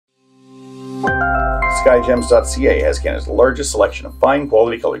Skyjems.ca has Canada's largest selection of fine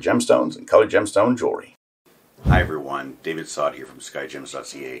quality colored gemstones and colored gemstone jewelry. Hi everyone, David Sod here from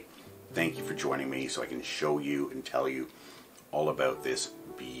Skyjems.ca. Thank you for joining me so I can show you and tell you all about this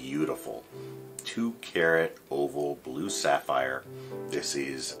beautiful 2-carat oval blue sapphire.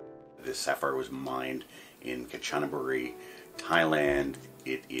 This sapphire was mined in Kanchanaburi, Thailand.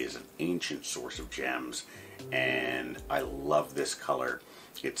 It is an ancient source of gems and I love this color.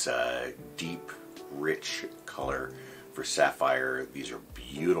 It's a deep, rich color for sapphire. These are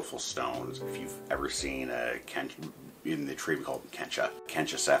beautiful stones. If you've ever seen a in the trade we call them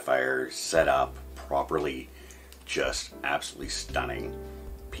Kencha sapphire set up properly, just absolutely stunning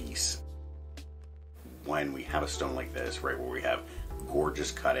piece. When we have a stone like this, right, where we have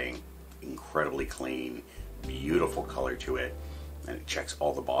gorgeous cutting, incredibly clean, beautiful color to it, and it checks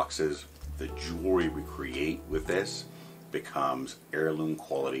all the boxes, the jewelry we create with this becomes heirloom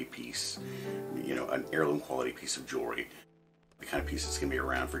quality piece, you know, an heirloom quality piece of jewelry, the kind of piece that's going to be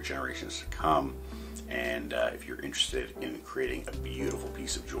around for generations to come. And if you're interested in creating a beautiful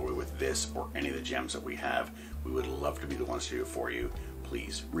piece of jewelry with this or any of the gems that we have, we would love to be the ones to do it for you.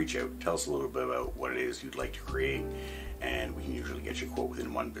 Please reach out, tell us a little bit about what it is you'd like to create, and we can usually get you a quote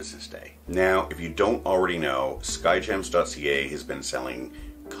within 1 business day. Now, if you don't already know, Skyjems.ca has been selling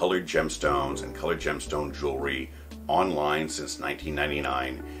colored gemstones and colored gemstone jewelry online since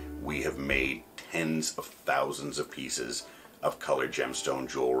 1999. We have made tens of thousands of pieces of colored gemstone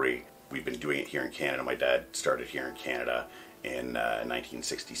jewelry. We've been doing it here in Canada. My dad started here in Canada in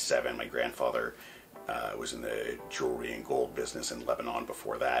 1967. My grandfather was in the jewelry and gold business in Lebanon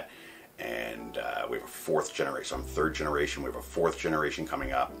before that. And we have a 4th generation. I'm 3rd generation. We have a 4th generation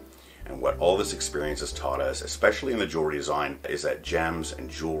coming up. And what all this experience has taught us, especially in the jewelry design, is that gems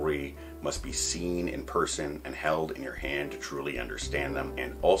and jewelry must be seen in person and held in your hand to truly understand them.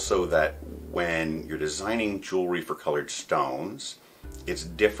 And also that when you're designing jewelry for colored stones, it's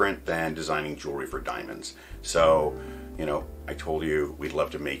different than designing jewelry for diamonds. So, you know, I told you we'd love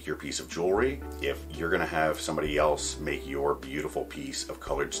to make your piece of jewelry. If you're gonna have somebody else make your beautiful piece of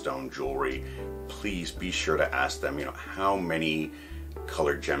colored stone jewelry, please be sure to ask them, you know, how many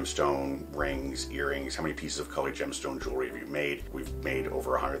colored gemstone rings, earrings, how many pieces of colored gemstone jewelry have you made? We've made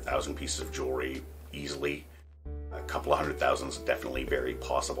over 100,000 pieces of jewelry easily. A couple of 100,000 is definitely very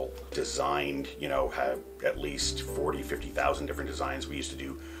possible. Designed, you know, have at least 40, 50,000 different designs. We used to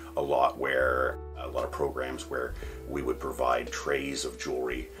do a lot of programs where we would provide trays of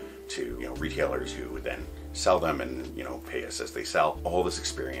jewelry to, you know, retailers who would then sell them and, you know, pay us as they sell. All this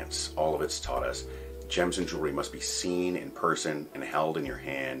experience, all of it's taught us gems and jewelry must be seen in person and held in your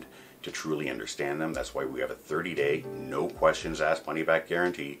hand to truly understand them. That's why we have a 30-day, no questions asked, money back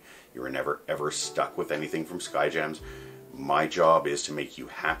guarantee. You are never ever stuck with anything from Skyjems. My job is to make you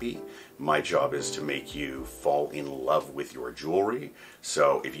happy. My job is to make you fall in love with your jewelry.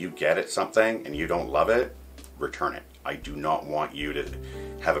 So if you get it something and you don't love it, return it. I do not want you to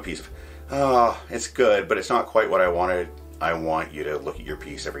have a piece of, oh, it's good, but it's not quite what I wanted. I want you to look at your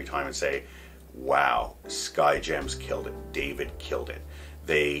piece every time and say, wow, Skyjems killed it. David killed it.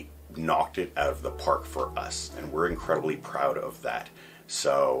 They knocked it out of the park for us, and we're incredibly proud of that.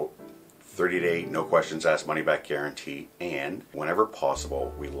 So 30-day, no questions asked, money back guarantee, and whenever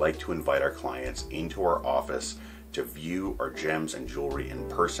possible, we like to invite our clients into our office to view our gems and jewelry in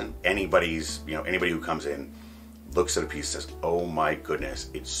person. Anybody who comes in, looks at a piece, says, oh my goodness,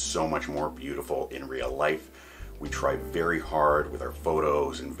 it's so much more beautiful in real life. We try very hard with our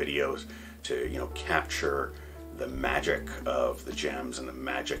photos and videos to, you know, capture the magic of the gems and the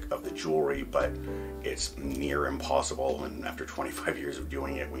magic of the jewelry, but it's near impossible. And after 25 years of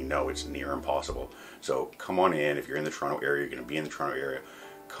doing it, we know it's near impossible. So come on in. If you're in the Toronto area, you're going to be in the Toronto area,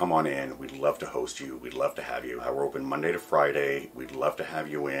 come on in. We'd love to host you. We'd love to have you. We're open Monday to Friday. We'd love to have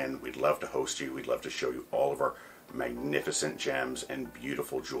you in. We'd love to host you. We'd love to show you all of our magnificent gems and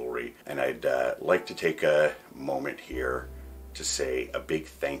beautiful jewelry. And I'd like to take a moment here to say a big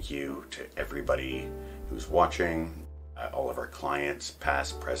thank you to everybody who's watching, all of our clients,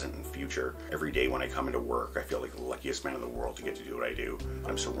 past, present, and future. Every day when I come into work, I feel like the luckiest man in the world to get to do what I do.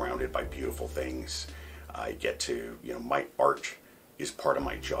 I'm surrounded by beautiful things. I get to, you know, my art is part of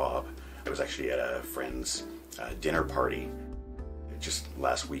my job. I was actually at a friend's dinner party just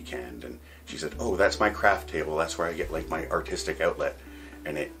last weekend, and she said, oh, that's my craft table. That's where I get like my artistic outlet.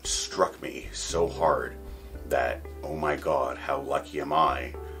 And it struck me so hard that, oh my God, how lucky am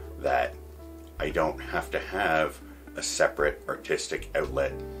I that I don't have to have a separate artistic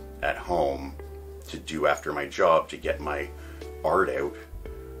outlet at home to do after my job to get my art out.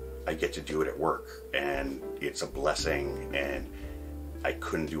 I get to do it at work, and it's a blessing, and I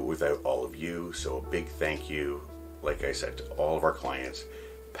couldn't do it without all of you, so a big thank you, like I said, to all of our clients,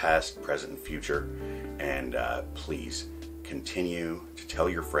 past, present, and future. And please continue to tell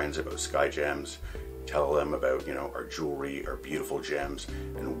your friends about Skyjems. Tell them about, our jewelry, our beautiful gems,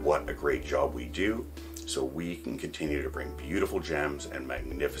 and what a great job we do, so we can continue to bring beautiful gems and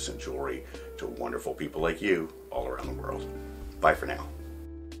magnificent jewelry to wonderful people like you all around the world. Bye for now.